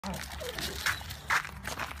Yeah.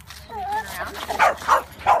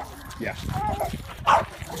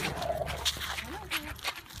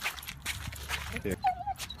 Here.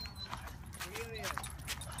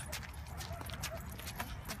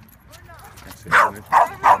 That's it.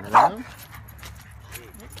 Turn around.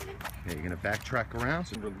 Okay, you're gonna backtrack around,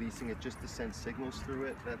 so releasing it just to send signals through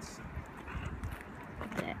it. That's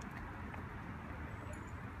it.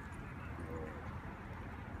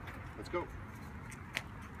 Let's go.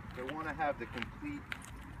 I want to have the complete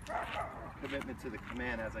commitment to the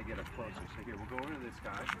command as I get up closer. So here, we'll go over to this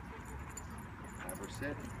guy. Have her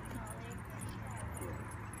sit. Good.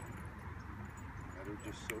 Let her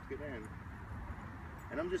just soak it in.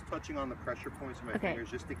 And I'm just touching on the pressure points of my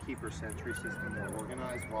fingers just to keep her sensory system more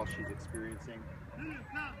organized while she's experiencing.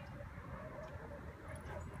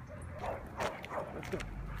 Let's go.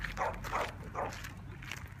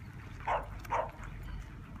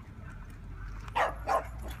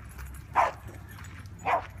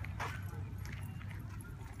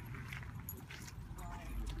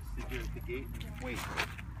 Sit here at the gate. Wait.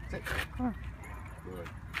 Sit. Good.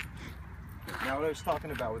 Now what I was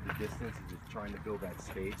talking about with the distance is just trying to build that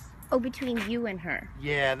space. Oh, between you and her.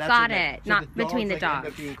 Yeah, that's got it. So not between the dogs.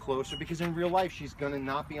 End up being closer because in real life she's gonna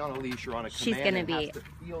not be on a leash or on a command. She's gonna be. Has to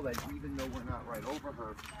feel that even though we're not right over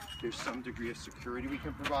her, there's some degree of security we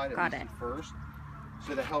can provide got at it. first,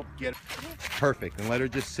 so to help get. Perfect, and let her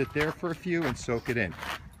just sit there for a few and soak it in.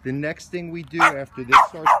 The next thing we do after this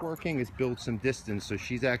starts working is build some distance, so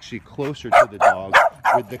she's actually closer to the dog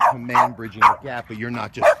with the command bridging the gap, but you're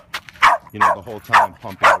not just, you know, the whole time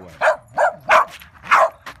pumping away.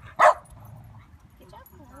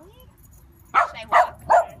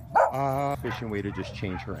 Efficient way to just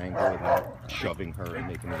change her angle without shoving her and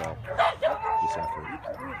making it all this effort.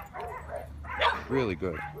 Really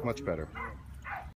good, much better.